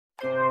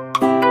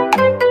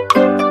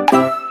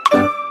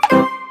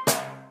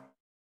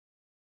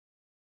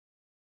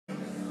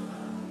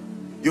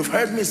You've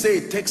heard me say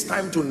it takes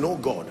time to know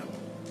God.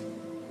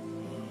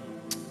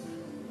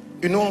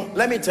 You know,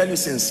 let me tell you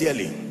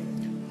sincerely,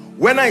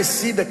 when I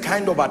see the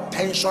kind of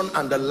attention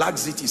and the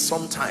laxity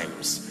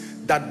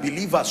sometimes that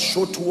believers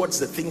show towards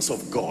the things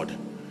of God,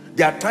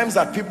 there are times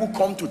that people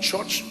come to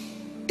church,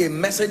 a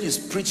message is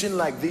preaching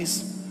like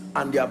this,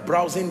 and they are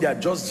browsing, they are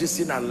just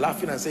gisting and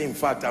laughing and saying, in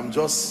fact, I'm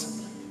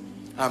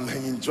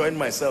enjoying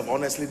myself.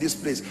 Honestly, this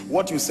place,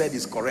 what you said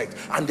is correct.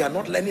 And they are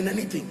not learning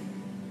anything.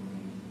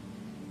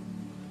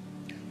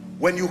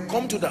 When you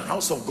come to the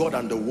house of God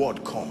and the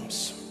word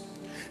comes,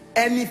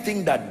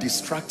 anything that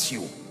distracts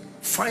you,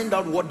 find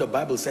out what the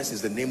Bible says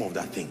is the name of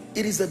that thing.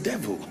 It is the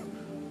devil.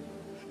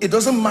 It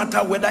doesn't matter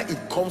whether it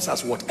comes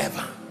as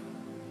whatever.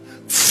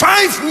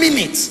 5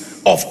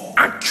 minutes of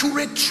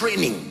accurate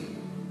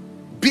training,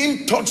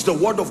 being taught the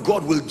word of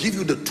God, will give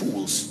you the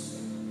tools.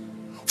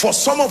 For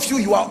some of you,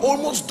 you are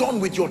almost done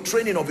with your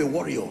training of a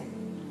warrior.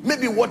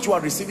 Maybe what you are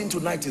receiving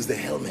tonight is the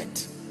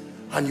helmet,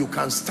 and you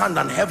can stand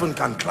and heaven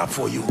can clap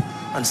for you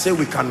and say,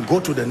 we can go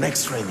to the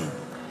next training.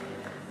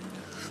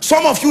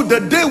 Some of you,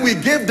 the day we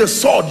gave the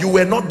sword, you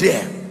were not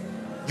there.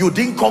 You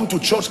didn't come to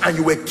church and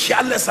you were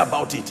careless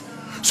about it.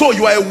 So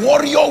you are a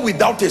warrior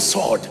without a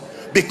sword,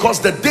 because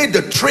the day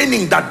the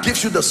training that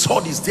gives you the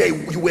sword is there,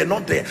 you were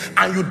not there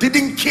and you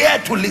didn't care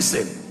to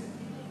listen.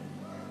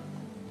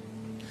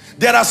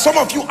 There are some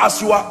of you,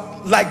 as you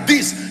are like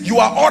this, you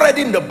are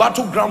already in the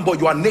battleground,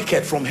 but you are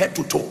naked from head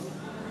to toe.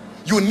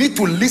 You need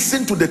to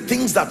listen to the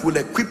things that will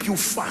equip you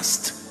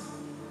fast,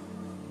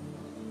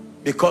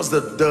 because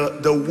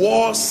the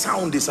war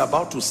sound is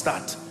about to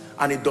start,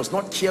 and it does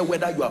not care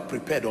whether you are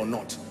prepared or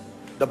not.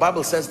 The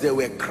Bible says there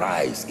were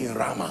cries in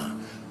Ramah.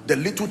 The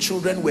little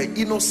children were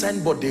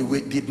innocent, but they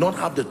did not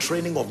have the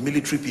training of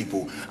military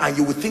people, and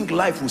you would think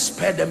life would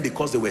spare them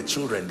because they were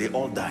children. They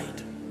all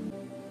died.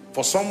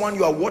 For someone,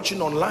 you are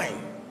watching online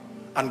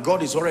and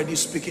God is already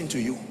speaking to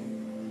you.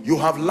 You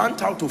have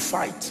learned how to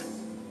fight,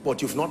 but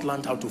you've not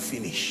learned how to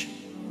finish.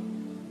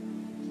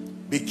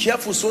 Be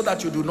careful so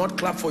that you do not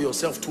clap for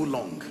yourself too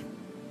long.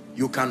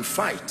 You can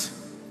fight,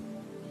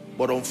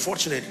 but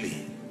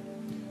unfortunately,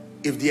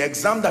 if the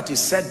exam that is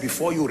set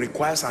before you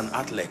requires an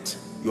athlete,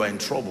 you are in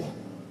trouble.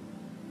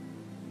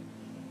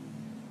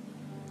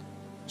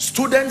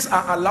 Students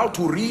are allowed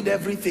to read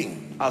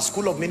everything. Our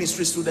School of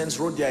Ministry students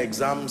wrote their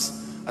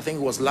exams, I think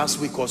it was last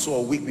week or so,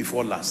 or week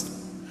before last.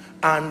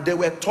 And they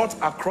were taught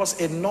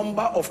across a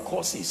number of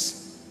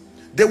courses.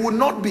 They would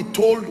not be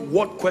told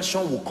what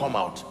question will come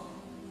out.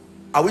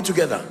 Are we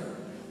together?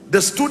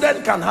 The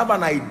student can have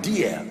an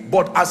idea,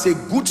 but as a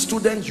good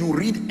student, you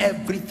read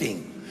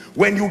everything.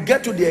 When you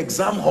get to the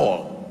exam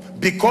hall,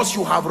 because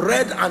you have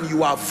read and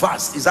you are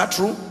vast, is that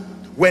true?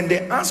 When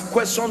they ask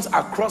questions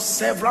across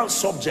several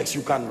subjects,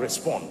 you can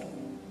respond.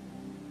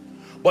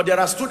 But there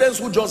are students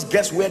who just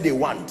guess where they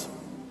want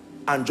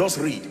and just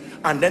read,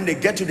 and then they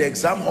get to the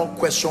exam hall,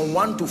 question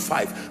 1 to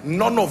 5,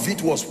 none of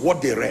it was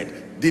what they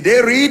read. Did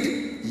they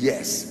read?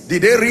 Yes.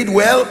 Did they read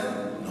well?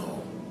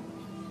 No.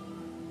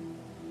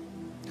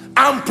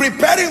 I'm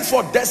preparing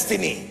for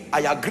destiny.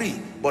 I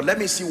agree, but let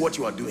me see what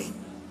you are doing.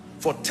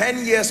 For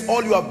 10 years,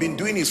 all you have been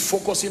doing is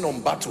focusing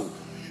on battle.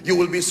 You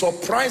will be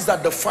surprised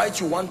that the fight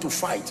you want to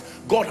fight,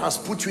 God has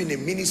put you in a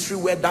ministry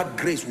where that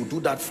grace will do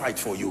that fight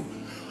for you.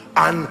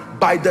 And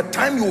by the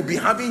time you will be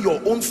having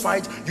your own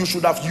fight, you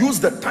should have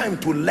used the time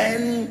to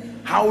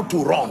learn how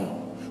to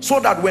run, so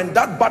that when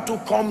that battle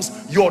comes,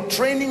 your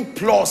training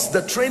plus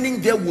the training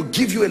there will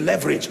give you a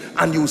leverage,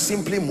 and you will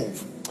simply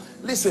move.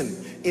 Listen,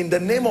 in the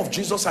name of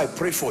Jesus, I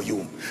pray for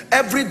you.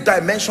 Every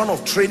dimension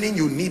of training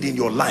you need in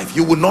your life,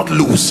 you will not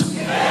lose.